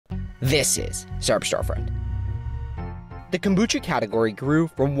This is Startup Storefront. The kombucha category grew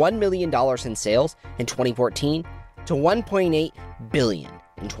from $1 million in sales in 2014 to $1.8 billion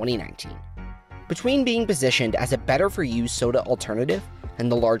in 2019. Between being positioned as a better-for-you soda alternative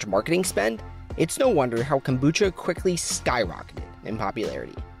and the large marketing spend, it's no wonder how kombucha quickly skyrocketed in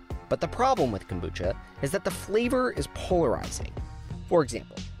popularity. But the problem with kombucha is that the flavor is polarizing. For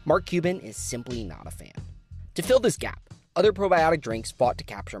example, Mark Cuban is simply not a fan. To fill this gap, other probiotic drinks fought to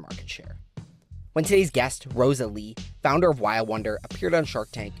capture market share. When today's guest, Rosa Li, founder of Wildwonder, appeared on Shark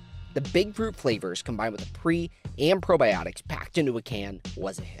Tank, the big fruit flavors combined with the pre- and probiotics packed into a can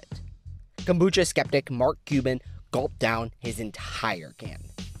was a hit. Kombucha skeptic Mark Cuban gulped down his entire can.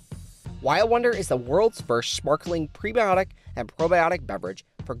 Wildwonder is the world's first sparkling prebiotic and probiotic beverage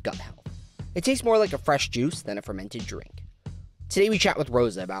for gut health. It tastes more like a fresh juice than a fermented drink. Today we chat with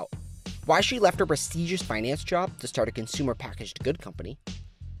Rosa about why she left her prestigious finance job to start a consumer packaged good company,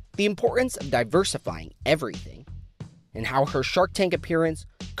 the importance of diversifying everything, and how her Shark Tank appearance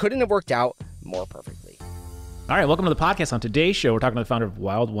couldn't have worked out more perfectly. All right, welcome to the podcast. On today's show, we're talking to the founder of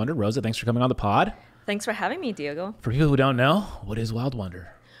Wildwonder. Rosa, thanks for coming on the pod. Thanks for having me, Diego. For people who don't know, what is Wildwonder?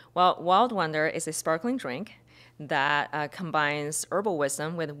 Well, Wildwonder is a sparkling drink that combines herbal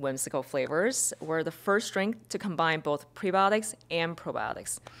wisdom with whimsical flavors. We're the first drink to combine both prebiotics and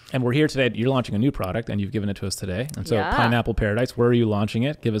probiotics. And we're here today. You're launching a new product, and you've given it to us today. And so Yeah. Pineapple Paradise, where are you launching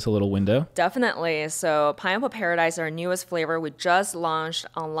it? Give us a little window. Definitely. So Pineapple Paradise, our newest flavor, we just launched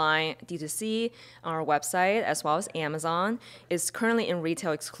online D2C on our website as well as Amazon. Is currently in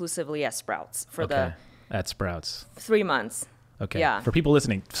retail exclusively at Sprouts for the At Sprouts. 3 months. Okay. Yeah. For people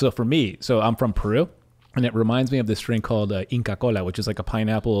listening, so for me, I'm from Peru, and it reminds me of this drink called Inca Cola, which is like a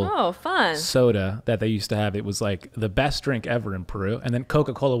pineapple fun soda that they used to have. It was like the best drink ever in Peru. And then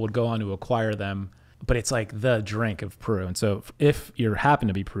Coca-Cola would go on to acquire them. But it's like the drink of Peru. And so if you happen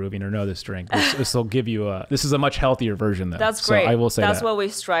to be Peruvian or know this drink, this will give you this is a much healthier version though. That's great. So I will say that's that. what we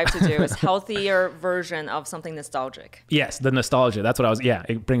strive to do is healthier version of something nostalgic. Yes, the nostalgia. That's what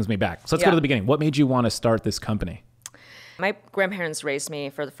it brings me back. So let's go to the beginning. What made you want to start this company? My grandparents raised me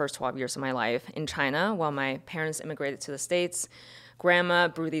for the first 12 years of my life in China while my parents immigrated to the States. Grandma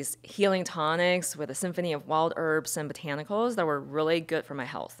brewed these healing tonics with a symphony of wild herbs and botanicals that were really good for my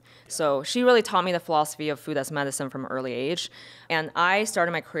health. So she really taught me the philosophy of food as medicine from an early age. And I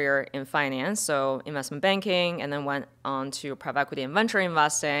started my career in finance, so investment banking, and then went on to private equity and venture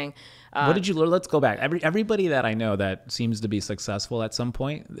investing. What did you learn? Let's go back. Everybody that I know that seems to be successful at some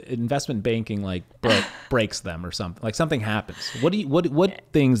point, investment banking breaks them or something. Like something happens. What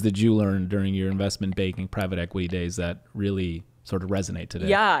things did you learn during your investment banking private equity days that really sort of resonate today?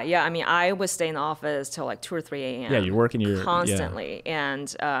 Yeah. I mean, I would stay in the office till like 2 or 3 a.m. Yeah, you're working constantly. Yeah.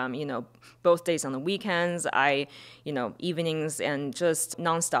 And, both days on the weekends, evenings and just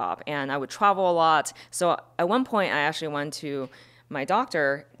nonstop. And I would travel a lot. So at one point, I actually went to my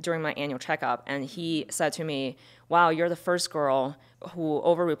doctor during my annual checkup, and he said to me, "Wow, you're the first girl who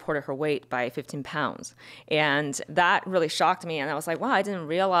overreported her weight by 15 pounds. And that really shocked me. And I was like, wow, I didn't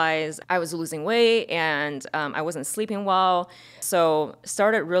realize I was losing weight and I wasn't sleeping well. So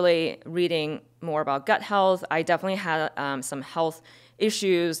started really reading more about gut health. I definitely had some health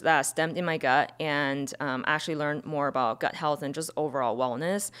issues that stemmed in my gut, and actually learned more about gut health and just overall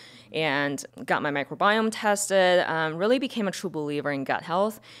wellness, and got my microbiome tested, really became a true believer in gut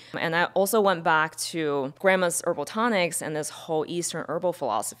health. And I also went back to grandma's herbal tonics and this whole Eastern herbal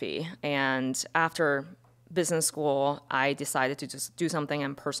philosophy. And after business school, I decided to just do something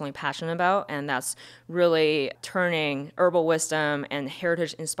I'm personally passionate about, and that's really turning herbal wisdom and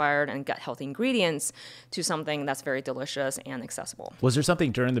heritage-inspired and gut-healthy ingredients to something that's very delicious and accessible. Was there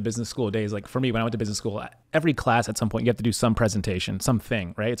something during the business school days, like for me, when I went to business school, every class at some point, you have to do some presentation,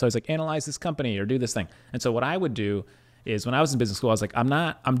 something, right? So I was like, analyze this company or do this thing. And so what I would do is when I was in business school, I was like,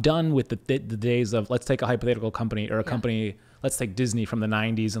 I'm done with the days of let's take a hypothetical company or a company, let's take Disney from the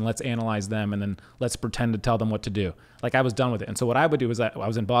 90s and let's analyze them and then let's pretend to tell them what to do. Like I was done with it. And so what I would do is I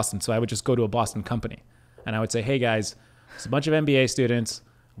was in Boston, so I would just go to a Boston company and I would say, hey guys, it's a bunch of MBA students.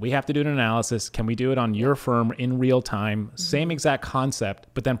 We have to do an analysis. Can we do it on your firm in real time? Mm-hmm. Same exact concept,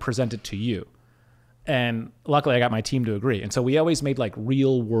 but then present it to you. And luckily I got my team to agree. And so we always made like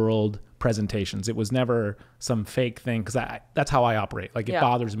real world presentations. It was never some fake thing, because that's how I operate. Like it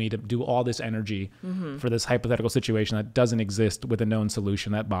bothers me to do all this energy for this hypothetical situation that doesn't exist with a known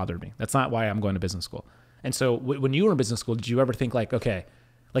solution. That bothered me. That's not why I'm going to business school. And so when you were in business school, did you ever think like, okay,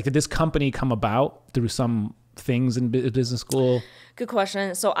 like did this company come about through some things in business school? Good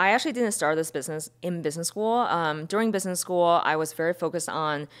question. So I actually didn't start this business in business school. During business school, I was very focused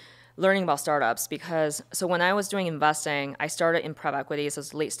on learning about startups because so when I was doing investing, I started in private equities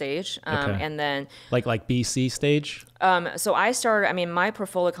as late stage, and then like BC stage. so I started. I mean, my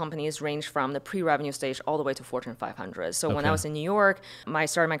portfolio companies range from the pre-revenue stage all the way to Fortune 500. So when I was in New York, I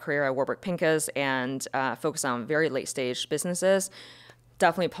started my career at Warburg Pincus and focused on very late stage businesses,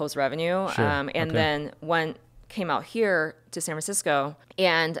 definitely post revenue, and then came out here to San Francisco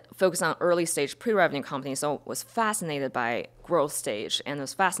and focused on early stage pre-revenue companies. So was fascinated by growth stage and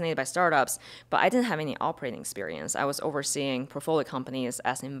was fascinated by startups, but I didn't have any operating experience. I was overseeing portfolio companies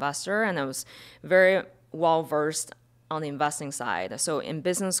as an investor, and I was very well versed on the investing side. So in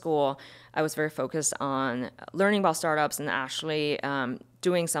business school, I was very focused on learning about startups and actually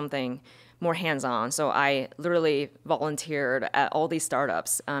doing something more hands-on. So I literally volunteered at all these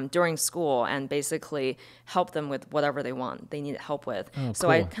startups during school and basically helped them with whatever they needed help with. Oh,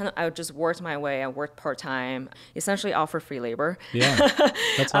 so cool. I just worked my way. I worked part-time, essentially offered free labor. Yeah,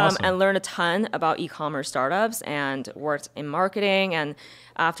 that's awesome. And learned a ton about e-commerce startups and worked in marketing. And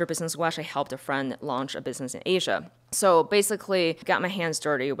after business school, I actually helped a friend launch a business in Asia. So basically got my hands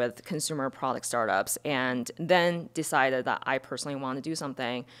dirty with consumer product startups and then decided that I personally want to do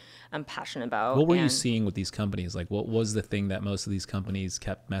something I'm passionate about. What were you seeing with these companies? Like, what was the thing that most of these companies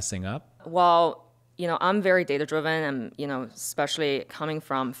kept messing up? Well, I'm very data driven and, especially coming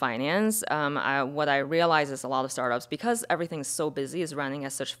from finance, what I realize is a lot of startups, because everything's so busy, is running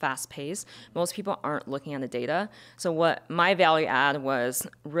at such fast pace, most people aren't looking at the data. So what my value add was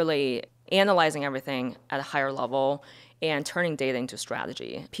really analyzing everything at a higher level and turning data into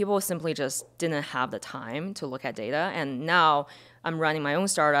strategy. People simply just didn't have the time to look at data. And now I'm running my own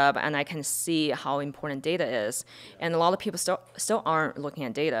startup and I can see how important data is. And a lot of people still aren't looking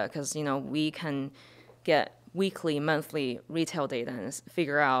at data because, we can get weekly, monthly retail data and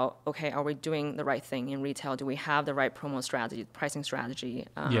figure out, okay, are we doing the right thing in retail? Do we have the right promo strategy, pricing strategy,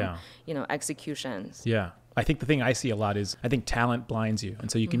 executions? Yeah. I think the thing I see a lot is I think talent blinds you. And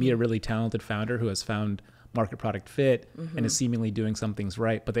so you can meet a really talented founder who has found market product fit and is seemingly doing some things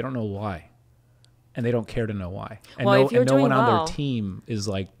right, but they don't know why. And they don't care to know why. And no one on their team is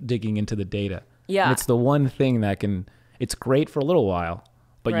like digging into the data. Yeah. And it's the one thing that it's great for a little while,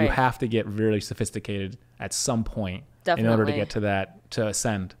 but you have to get really sophisticated at some point in order to get to that, to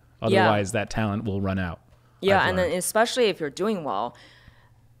ascend. Otherwise that talent will run out. Yeah. And then especially if you're doing well,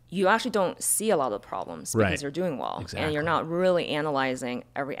 you actually don't see a lot of problems because you're doing well. Exactly. And you're not really analyzing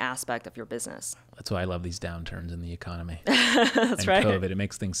every aspect of your business. That's why I love these downturns in the economy. That's right. COVID, it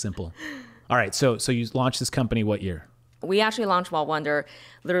makes things simple. All right, so you launched this company what year? We actually launched Wildwonder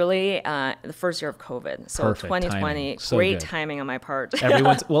literally the first year of COVID. So Perfect 2020, timing. So great good. timing on my part.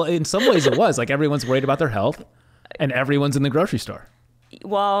 Well, in some ways it was. Like everyone's worried about their health and everyone's in the grocery store.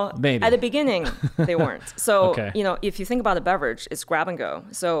 Well, maybe. At the beginning, they weren't. So, Okay. If you think about a beverage, it's grab and go.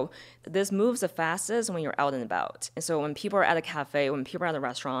 So this moves the fastest when you're out and about. And so when people are at a cafe, when people are at a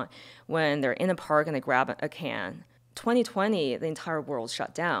restaurant, when they're in a park and they grab a can, 2020, the entire world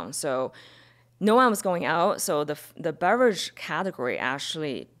shut down. So no one was going out. So the beverage category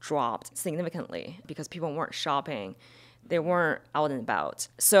actually dropped significantly because people weren't shopping. They weren't out and about.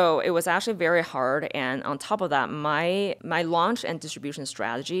 So it was actually very hard. And on top of that, my launch and distribution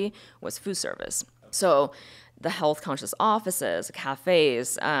strategy was food service. So the health conscious offices,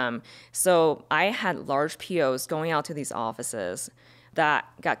 cafes. So I had large POs going out to these offices that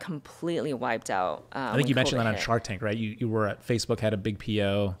got completely wiped out. I think you mentioned that on Shark Tank, right? You were at Facebook, had a big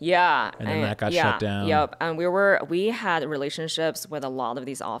PO. Yeah. And then that got shut down. Yep. And we had relationships with a lot of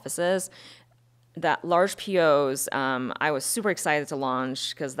these offices. That large POs, I was super excited to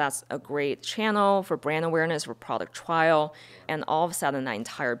launch because that's a great channel for brand awareness, for product trial. And all of a sudden, that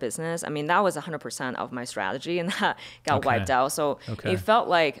entire business, that was 100% of my strategy and that got wiped out. So it felt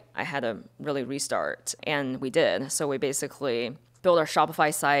like I had to really restart. And we did. So we basically built our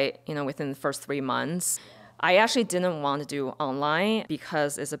Shopify site, within the first 3 months. I actually didn't want to do online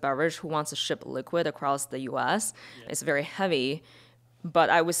because it's a beverage who wants to ship liquid across the US. It's very heavy.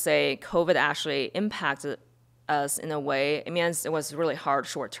 But I would say COVID actually impacted us in a way. It was really hard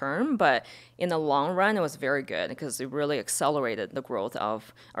short term, but in the long run, it was very good because it really accelerated the growth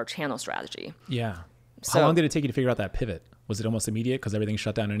of our channel strategy. Yeah. How long did it take you to figure out that pivot? Was it almost immediate because everything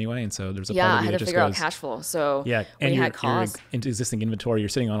shut down anyway? And so there's a part of you that just goes... Yeah, I had to figure out cash flow. So and we had costs. You're into existing inventory. You're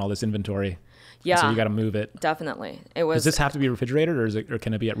sitting on all this inventory. Yeah. So you got to move it. Definitely. Does this have to be refrigerated or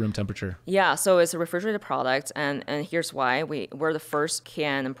can it be at room temperature? Yeah, so it's a refrigerated product. And here's why. We're the first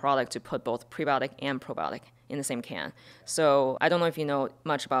can and product to put both prebiotic and probiotic in the same can. So I don't know if you know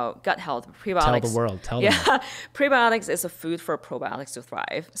much about gut health, but prebiotics... Tell the world. Tell them. Prebiotics is a food for probiotics to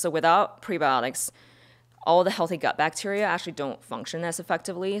thrive. So without prebiotics, all the healthy gut bacteria actually don't function as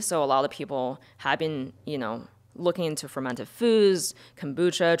effectively. So a lot of people have been, looking into fermented foods,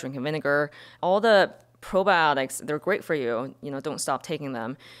 kombucha, drinking vinegar, all the probiotics, they're great for you, don't stop taking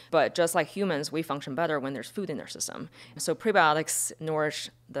them. But just like humans, we function better when there's food in their system. So prebiotics nourish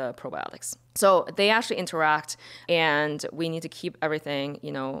the probiotics. So they actually interact, and we need to keep everything,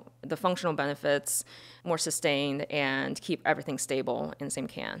 the functional benefits more sustained and keep everything stable in the same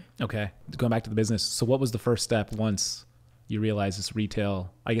can. Okay. Going back to the business. So what was the first step once you realized this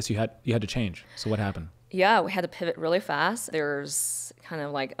retail, I guess you had to change. So what happened? Yeah, we had to pivot really fast. There's kind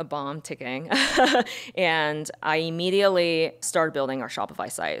of like a bomb ticking. And I immediately started building our Shopify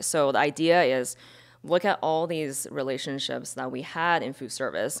site. So the idea is look at all these relationships that we had in food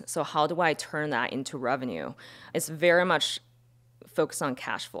service. So how do I turn that into revenue? It's very much focused on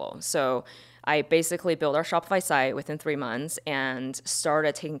cash flow. So I basically built our Shopify site within 3 months and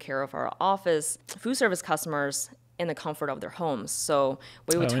started taking care of our office food service customers in the comfort of their homes. So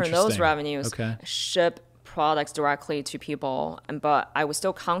we would turn those revenues, ship products directly to people, but I would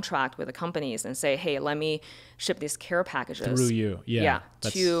still contract with the companies and say, hey, let me ship these care packages through you. Yeah,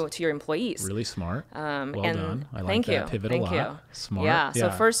 to your employees. Really smart. Well done. I like thank that you. pivot Thank a lot. you. Smart. Yeah. So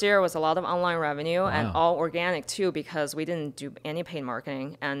first year was a lot of online revenue and Wow. all organic too, because we didn't do any paid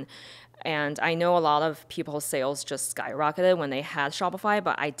marketing. And I know a lot of people's sales just skyrocketed when they had Shopify,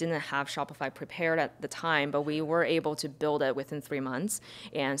 but I didn't have Shopify prepared at the time. But we were able to build it within 3 months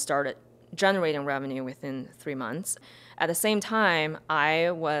and started generating revenue within 3 months. At the same time,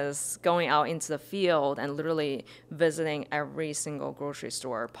 I was going out into the field and literally visiting every single grocery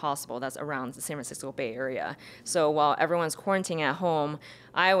store possible that's around the San Francisco Bay Area. So while everyone's quarantining at home,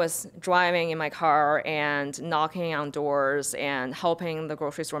 I was driving in my car and knocking on doors and helping the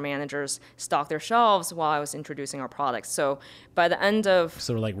grocery store managers stock their shelves while I was introducing our products. So by the end of...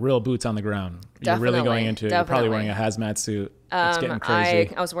 So like real boots on the ground. You're really going into it. You're probably wearing a hazmat suit. It's getting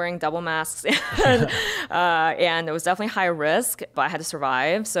crazy. I was wearing double masks and it was definitely high risk, but I had to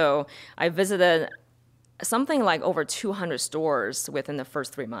survive. So I visited something like over 200 stores within the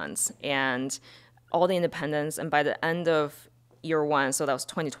first 3 months and all the independents. And by the end of year one, so that was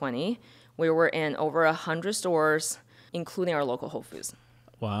 2020, we were in over 100 stores, including our local Whole Foods.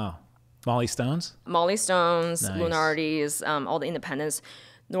 Wow. Molly Stones? Molly Stones, Nice. Lunardi's, all the independents.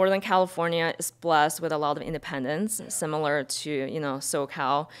 Northern California is blessed with a lot of independents, similar to,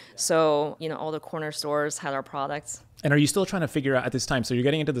 SoCal. So, all the corner stores had our products. And are you still trying to figure out at this time, so you're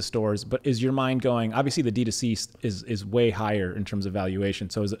getting into the stores, but is your mind going, obviously the D2C is way higher in terms of valuation.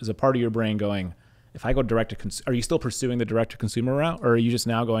 So is a part of your brain going, if I go direct to consumer, are you still pursuing the direct to consumer route, or are you just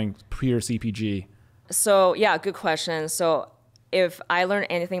now going pure CPG? So yeah, good question. So if I learned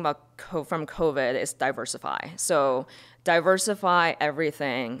anything about from COVID, it's diversify. So diversify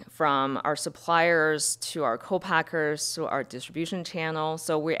everything from our suppliers to our co-packers to our distribution channel.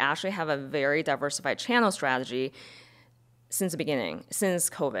 So we actually have a very diversified channel strategy since the beginning, since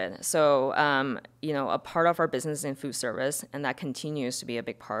COVID. So, a part of our business is in food service, and that continues to be a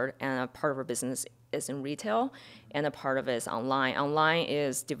big part. And a part of our business is in retail, and a part of it is online. Online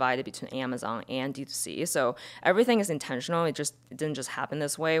is divided between Amazon and D2C. So everything is intentional. It didn't just happen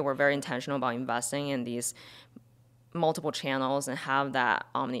this way. We're very intentional about investing in these multiple channels and have that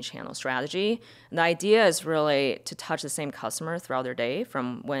omni-channel strategy. And the idea is really to touch the same customer throughout their day,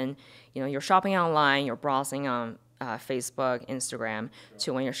 from when you're shopping online, you're browsing on Facebook, Instagram,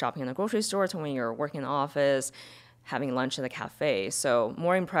 to when you're shopping in the grocery store, to when you're working in the office, having lunch at the cafe. So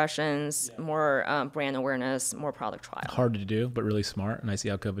more impressions, more brand awareness, more product trial. Hard to do, but really smart. And I see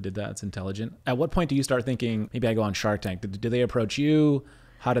how COVID did that. It's intelligent. At what point do you start thinking, maybe I go on Shark Tank? Did they approach you?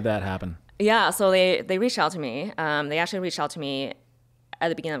 How did that happen? Yeah, so they reached out to me. They actually reached out to me at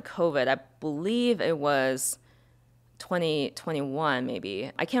the beginning of COVID. I believe it was 2021 maybe.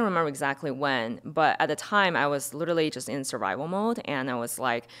 I can't remember exactly when, but at the time I was literally just in survival mode, and I was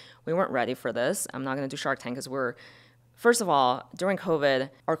like, we weren't ready for this. I'm not going to do Shark Tank because first of all, during COVID,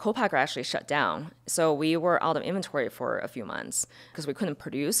 our co-packer actually shut down. So we were out of inventory for a few months because we couldn't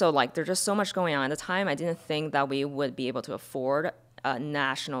produce. So there's just so much going on. At the time, I didn't think that we would be able to afford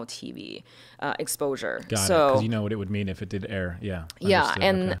national TV exposure. Got it, because you know what it would mean if it did air. Yeah. Yeah,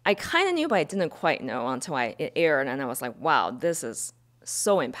 and I kind of knew, but I didn't quite know until it aired, and I was like, wow, this is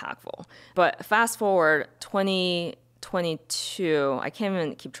so impactful. But fast forward 2022, I can't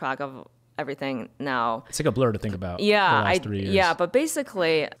even keep track of everything now. It's like a blur to think about. Yeah, the last 3 years. Yeah, but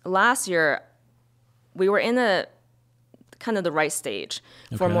basically last year we were in the kind of the right stage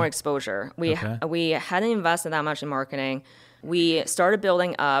for more exposure. We hadn't invested that much in marketing. We started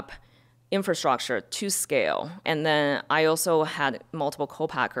building up infrastructure to scale. And then I also had multiple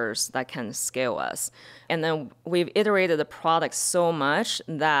co-packers that can scale us. And then we've iterated the product so much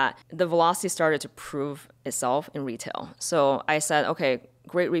that the velocity started to prove itself in retail. So I said, okay,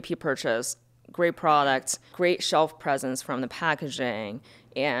 great repeat purchase, great product, great shelf presence from the packaging,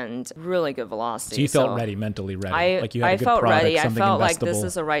 and really good velocity. So you felt ready, mentally ready. You had a good felt product, ready. I felt investable. like this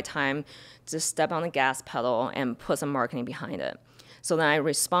is the right time to step on the gas pedal and put some marketing behind it. So then I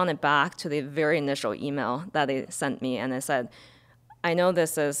responded back to the very initial email that they sent me, and I said, I know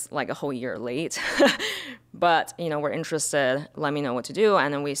this is like a whole year late, but we're interested. Let me know what to do.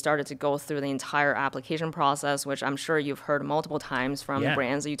 And then we started to go through the entire application process, which I'm sure you've heard multiple times from the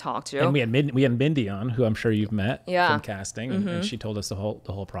brands that you talk to. And we had Mindy on, who I'm sure you've met from casting, and she told us the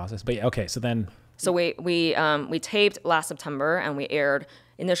whole process. But okay, so then. So we taped last September, and we aired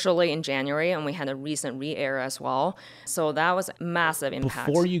initially in January, and we had a recent re-air as well. So that was massive impact.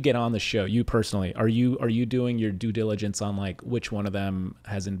 Before you get on the show, you personally, are you doing your due diligence on like which one of them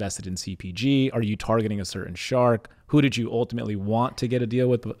has invested in CPG? Are you targeting a certain shark? Who did you ultimately want to get a deal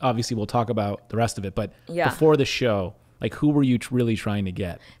with? Obviously, we'll talk about the rest of it, but before the show, like who were you really trying to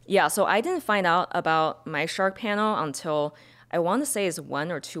get? Yeah, so I didn't find out about my shark panel until I want to say it's 1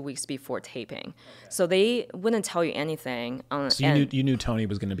 or 2 weeks before taping. Okay. So they wouldn't tell you anything. So you knew Tony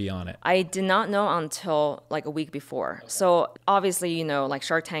was going to be on it? I did not know until like a week before. Okay. So obviously, like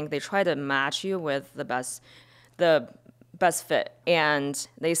Shark Tank, they try to match you with the best fit. And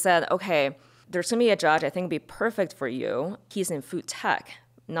they said, okay, there's going to be a judge I think would be perfect for you. He's in food tech,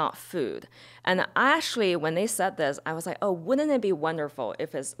 not food. And actually, when they said this, I was like, oh, wouldn't it be wonderful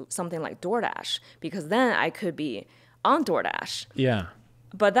if it's something like DoorDash? Because then I could be on DoorDash. Yeah.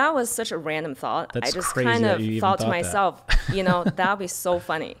 But that was such a random thought. That's I just crazy kind of thought to that. myself, that would be so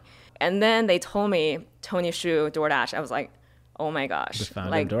funny. And then they told me Tony Xu, DoorDash. I was like, oh my gosh,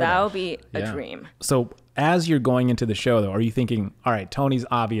 like that would be a dream. So as you're going into the show though, are you thinking, all right, Tony's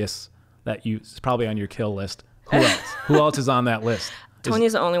obvious that it's probably on your kill list. Who else? Who else is on that list?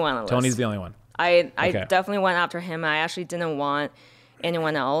 Tony's the only one on the list. Tony's the only one. I definitely went after him. I actually didn't want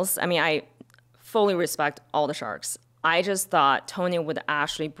anyone else. I mean, I fully respect all the sharks. I just thought Tony would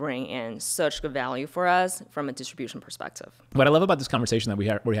actually bring in such good value for us from a distribution perspective. What I love about this conversation that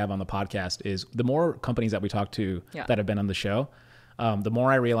we have on the podcast is the more companies that we talk to that have been on the show, the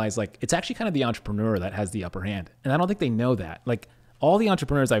more I realize like it's actually kind of the entrepreneur that has the upper hand. And I don't think they know that. Like all the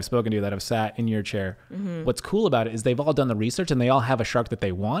entrepreneurs I've spoken to that have sat in your chair, what's cool about it is they've all done the research and they all have a shark that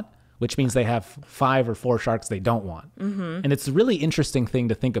they want, which means they have 5 or 4 sharks they don't want. And it's a really interesting thing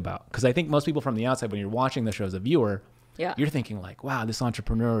to think about because I think most people from the outside, when you're watching the show as a viewer, you're thinking like, wow, this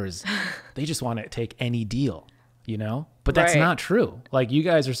entrepreneur they just want to take any deal, But that's not true. Like you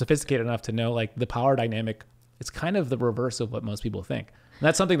guys are sophisticated enough to know like the power dynamic, it's kind of the reverse of what most people think. And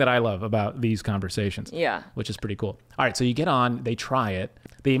that's something that I love about these conversations, which is pretty cool. All right, so you get on, they try it.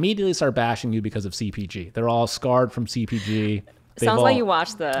 They immediately start bashing you because of CPG. They're all scarred from CPG. Sounds like you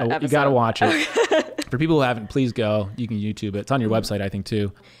watched the episode. You got to watch it. For people who haven't, please go. You can YouTube it. It's on your website, I think,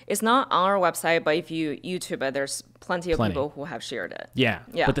 too. It's not on our website, but if you YouTube it, there's plenty of people who have shared it. Yeah.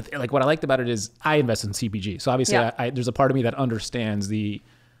 But like what I liked about it is I invest in CPG. So obviously there's a part of me that understands the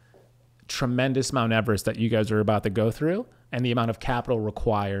tremendous Mount Everest that you guys are about to go through and the amount of capital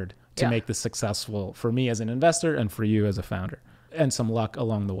required to make this successful for me as an investor and for you as a founder, and some luck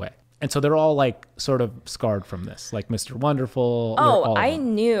along the way. And so they're all like sort of scarred from this, like Mr. Wonderful. Oh, I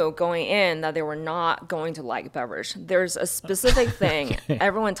knew going in that they were not going to like beverage. There's a specific thing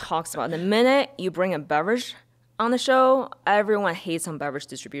everyone talks about. The minute you bring a beverage on the show, everyone hates on beverage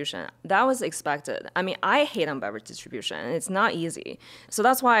distribution. That was expected. I mean, I hate on beverage distribution, and it's not easy. So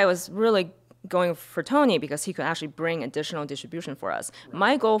that's why I was really going for Tony, because he could actually bring additional distribution for us.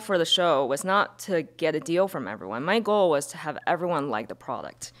 My goal for the show was not to get a deal from everyone. My goal was to have everyone like the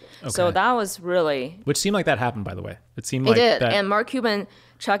product. Okay. So that was really... Which seemed like that happened, by the way. It seemed like it did. And Mark Cuban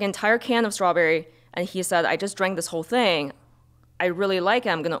chugged an entire can of strawberry, and he said, I just drank this whole thing. I really like it.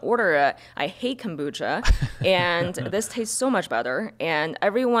 I'm going to order it. I hate kombucha, and this tastes so much better. And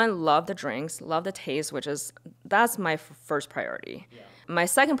everyone loved the drinks, loved the taste, that's my first priority. Yeah. My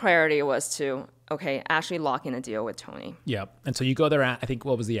second priority was to, actually lock in a deal with Tony. Yeah. And so you go there, I think,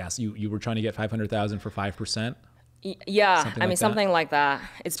 what was the ask? You were trying to get $500,000 for 5%? Yeah. Something like that.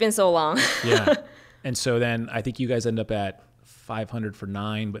 It's been so long. Yeah. And so then I think you guys end up at 500 for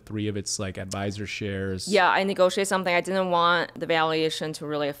 9, but 3 of it's like advisor shares. Yeah. I negotiated something. I didn't want the valuation to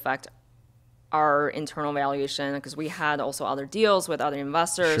really affect our internal valuation because we had also other deals with other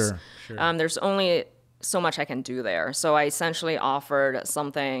investors. Sure. There's only so much I can do there. So I essentially offered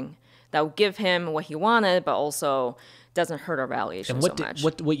something that would give him what he wanted, but also doesn't hurt our valuation And so much.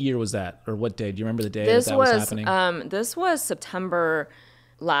 what year was that, or what day? Do you remember the day This that was happening? This was September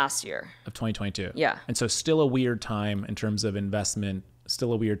last year. Of 2022. Yeah. And so still a weird time in terms of investment,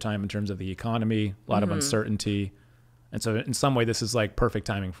 still a weird time in terms of the economy, a lot of uncertainty. And so in some way, this is like perfect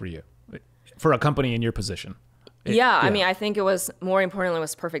timing for you, for a company in your position. I mean, I think it was, more importantly, it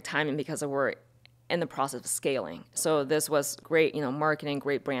was perfect timing because we're in the process of scaling. So this was great, marketing,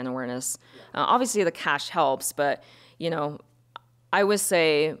 great brand awareness. Obviously the cash helps, but, I would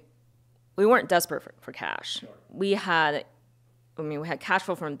say we weren't desperate for cash. Sure. We had cash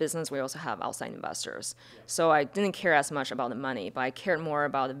flow from business. We also have outside investors. So I didn't care as much about the money, but I cared more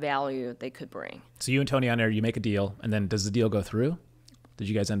about the value they could bring. So you and Tony on there, you make a deal, and then does the deal go through? Did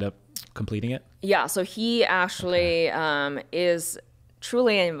you guys end up completing it? Yeah. So he actually is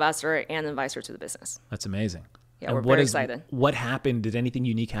truly an investor and advisor to the business. That's amazing. Yeah, and we're very excited. What happened? Did anything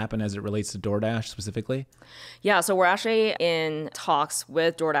unique happen as it relates to DoorDash specifically? Yeah, so we're actually in talks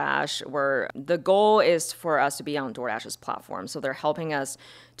with DoorDash where the goal is for us to be on DoorDash's platform. So they're helping us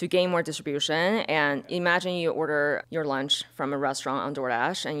to gain more distribution. And imagine you order your lunch from a restaurant on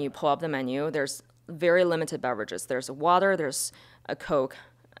DoorDash and you pull up the menu. There's very limited beverages. There's water, there's a Coke,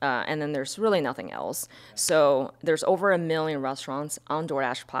 and then there's really nothing else. So there's over 1 million restaurants on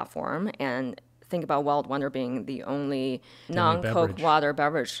DoorDash platform, and think about Wildwonder being the only non-Coke water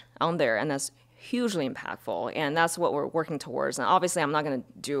beverage on there, and that's hugely impactful, and that's what we're working towards. And obviously, I'm not going to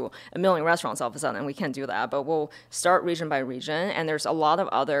do 1 million restaurants all of a sudden. We can't do that, but we'll start region by region, and there's a lot of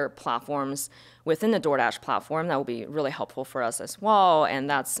other platforms within the DoorDash platform that will be really helpful for us as well, and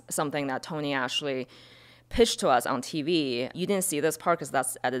that's something that Tony actually pitched to us on TV. You didn't see this part because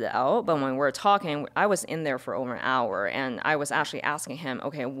that's edited out, but when we were talking, I was in there for over an hour, and I was actually asking him,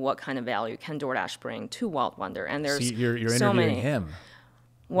 okay, what kind of value can DoorDash bring to Wildwonder? And there's so you're so interviewing many. him.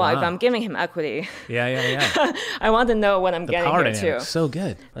 Well, if I'm giving him equity, yeah. I want to know what I'm The getting power here dynamic, too. so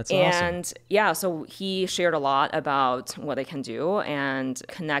good. That's awesome. And yeah, so he shared a lot about what they can do and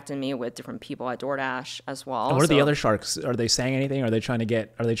connected me with different people at DoorDash as well. And what are the other sharks? Are they saying anything? Are they trying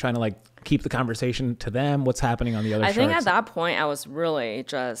to like keep the conversation to them? What's happening on the other sharks? I think at that point I was really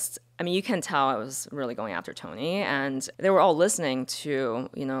you can tell I was really going after Tony, and they were all listening to,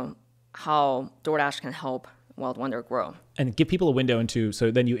 how DoorDash can help Wildwonder grow. And give people a window into,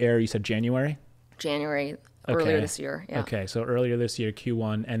 so then you said January, earlier this year. Yeah. Okay, so earlier this year,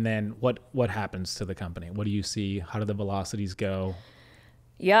 Q1, and then what happens to the company? What do you see? How do the velocities go?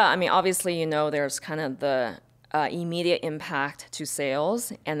 Yeah, I mean, obviously, there's kind of the immediate impact to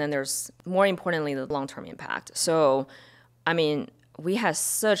sales, and then there's, more importantly, the long-term impact. So, I mean, we had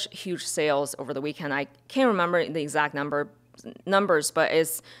such huge sales over the weekend. I can't remember the exact numbers, but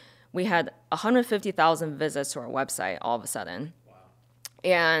we had 150,000 visits to our website all of a sudden. Wow.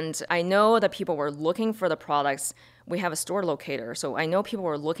 And I know that people were looking for the products. We have a store locator, so I know people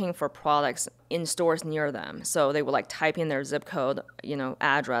were looking for products in stores near them. So they would like type in their zip code,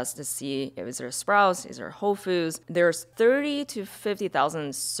 address to see if it's there Sprouts, is there Whole Foods. There's 30 to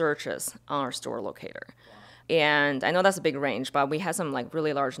 50,000 searches on our store locator. And I know that's a big range, but we had some like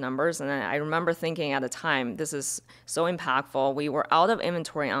really large numbers. And I remember thinking at the time, this is so impactful. We were out of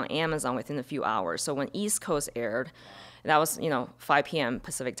inventory on Amazon within a few hours. So when East Coast aired, that was, 5 p.m.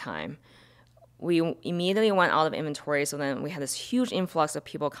 Pacific time, we immediately went out of inventory. So then we had this huge influx of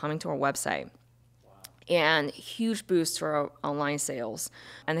people coming to our website. And huge boost to our online sales.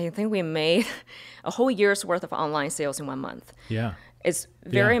 And I think we made a whole year's worth of online sales in 1 month. Yeah. It's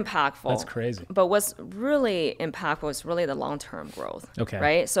very impactful. That's crazy. But what's really impactful is really the long-term growth. Okay.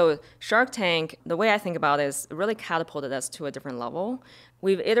 Right? So Shark Tank, the way I think about it is really catapulted us to a different level.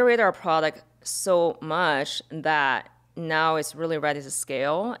 We've iterated our product so much that now it's really ready to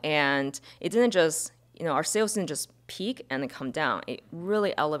scale. And it didn't just, our sales didn't just peak and then come down. It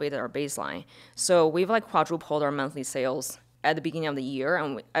really elevated our baseline. So we've like quadrupled our monthly sales at the beginning of the year,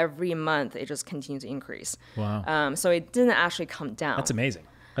 and every month it just continues to increase. Wow. So it didn't actually come down. That's amazing.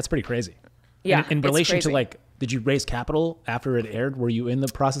 That's pretty crazy. Yeah. In relation to did you raise capital after it aired? Were you in the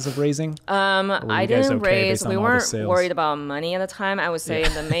process of raising? I didn't raise. We weren't worried about money at the time. I would say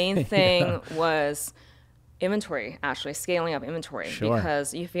the main thing was inventory, actually scaling up inventory. Sure.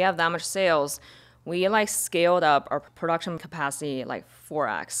 Because if you have that much sales, we scaled up our production capacity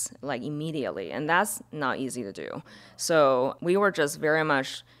 4x immediately, and that's not easy to do. So we were just very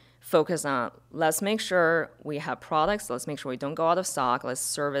much focused on, let's make sure we have products, let's make sure we don't go out of stock, let's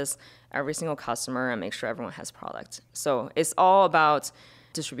service every single customer and make sure everyone has product. So it's all about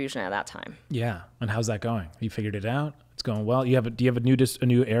distribution at that time. Yeah. And how's that going? You figured it out? It's going well. Do you have a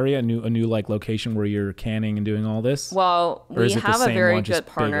new area, a new like location where you're canning and doing all this? Well, we have a very good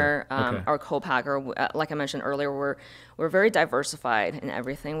partner, Okay. our co-packer. Like I mentioned earlier, we're very diversified in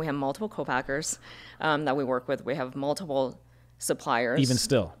everything. We have multiple co-packers that we work with. We have multiple suppliers. Even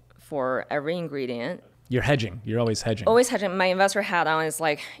still, for every ingredient. you're hedging. You're always hedging. Always hedging. My investor hat on is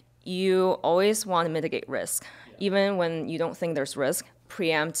like, you always want to mitigate risk, even when you don't think there's risk.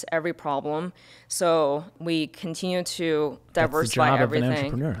 Preempt every problem. So we continue to diversify everything. That's the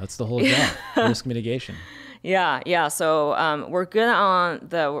job of an entrepreneur. That's the whole job. Risk mitigation. Yeah. So we're good on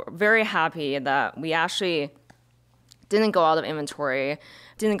we're very happy that we actually didn't go out of inventory,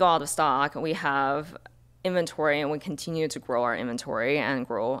 didn't go out of stock. We have inventory and we continue to grow our inventory and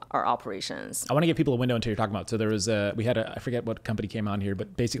grow our operations. I want to give people a window into what you're talking about. So there was I forget what company came on here,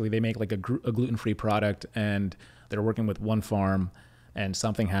 but basically they make like a gluten-free product, and they're working with one farm, and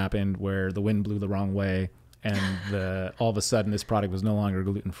something happened where the wind blew the wrong way, and all of a sudden this product was no longer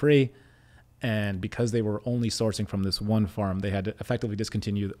gluten-free. And because they were only sourcing from this one farm, they had to effectively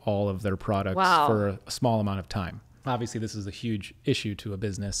discontinue all of their products for a small amount of time. Obviously, this is a huge issue to a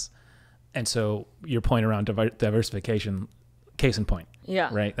business. And so your point around diversification, case in point. Yeah.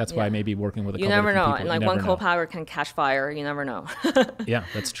 Right? That's why maybe working with a couple different people. You never know. people. And like one co-packer can catch fire. You never know. Yeah,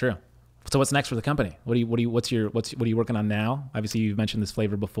 that's true. So what's next for the company? What are you working on now? Obviously, you've mentioned this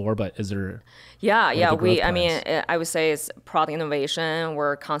flavor before, but is there? Yeah. I would say it's product innovation.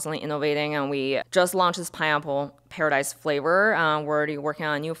 We're constantly innovating, and we just launched this pineapple paradise flavor. We're already working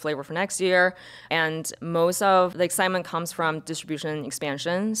on a new flavor for next year, and most of the excitement comes from distribution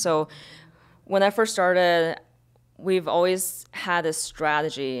expansion. So when I first started, we've always had a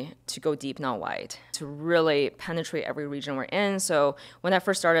strategy to go deep, not wide, to really penetrate every region we're in. So when I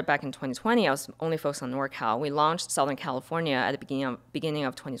first started back in 2020, I was only focused on NorCal. We launched Southern California at the beginning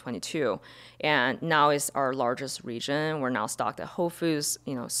of 2022, and now it's our largest region. We're now stocked at Whole Foods,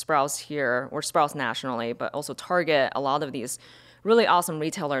 Sprouts here. We're Sprouts nationally, but also Target, a lot of these really awesome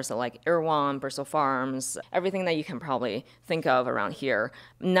retailers like Erewhon, Bristol Farms, everything that you can probably think of around here.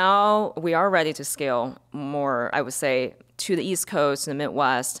 Now we are ready to scale more, I would say, to the East Coast, to the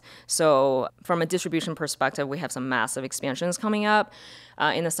Midwest. So from a distribution perspective, we have some massive expansions coming up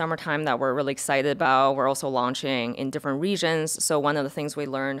in the summertime that we're really excited about. We're also launching in different regions. So one of the things we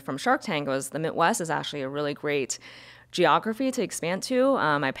learned from Shark Tank was the Midwest is actually a really great geography to expand to.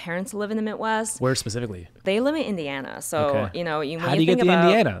 My parents live in the Midwest. Where specifically? They live in Indiana. So, okay. How do you get to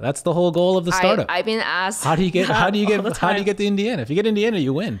Indiana? That's the whole goal of the startup. I've been asked. How do you get to Indiana? If you get Indiana,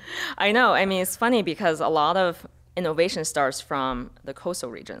 you win. I know. I mean, it's funny because a lot of innovation starts from the coastal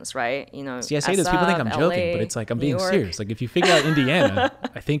regions, right? See, I say this, people think I'm joking, but it's like I'm being serious. Like if you figure out Indiana,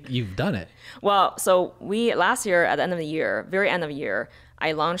 I think you've done it. Well, so last year at the end of the year, very end of the year,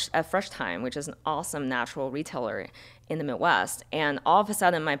 I launched at Fresh Time, which is an awesome natural retailer in the Midwest. And all of a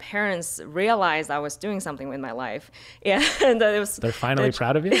sudden, my parents realized I was doing something with my life. And they're finally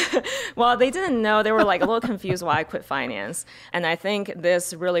proud of you? Well, they didn't know. They were like a little confused why I quit finance. And I think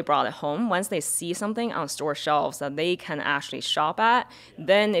this really brought it home. Once they see something on store shelves that they can actually shop at,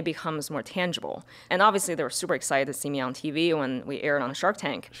 then it becomes more tangible. And obviously, they were super excited to see me on TV when we aired on Shark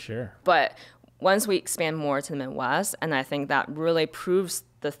Tank. Sure. But once we expand more to the Midwest, and I think that really proves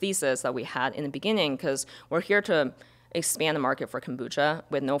the thesis that we had in the beginning, because we're here to expand the market for kombucha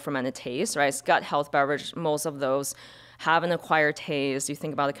with no fermented taste, right? It's gut health beverage. Most of those have an acquired taste. You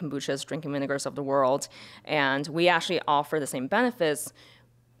think about the kombuchas, drinking vinegars of the world, and we actually offer the same benefits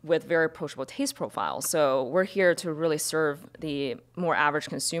with very approachable taste profiles. So we're here to really serve the more average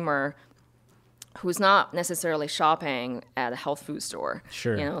consumer who's not necessarily shopping at a health food store.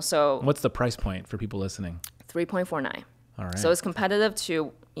 Sure. So what's the price point for people listening? $3.49. All right. So it's competitive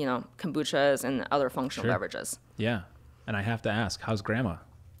to, kombuchas and other functional beverages. Yeah. And I have to ask, how's Grandma?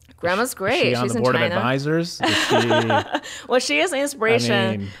 Grandma's great. She's on the board of advisors? Is she... Well, she is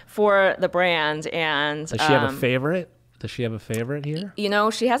inspiration for the brand. And does she have a favorite? Does she have a favorite here?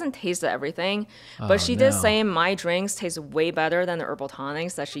 She hasn't tasted everything, but she did say my drinks taste way better than the herbal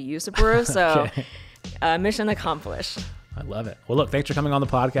tonics that she used to brew. So mission accomplished. I love it. Well, look, thanks for coming on the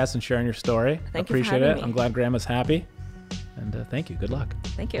podcast and sharing your story. Thank you Appreciate for having it. me. I'm glad Grandma's happy. And thank you. Good luck.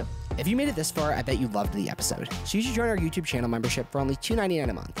 Thank you. If you made it this far, I bet you loved the episode. So you should join our YouTube channel membership for only $2.99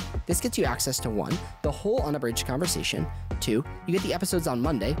 a month. This gets you access to 1, the whole unabridged conversation. 2, you get the episodes on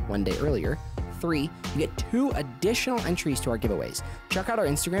Monday, 1 day earlier. 3, you get 2 additional entries to our giveaways. Check out our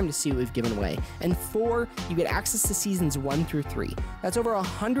Instagram to see what we've given away. And 4, you get access to seasons 1 through 3. That's over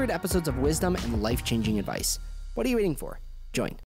 100 episodes of wisdom and life-changing advice. What are you waiting for? Join.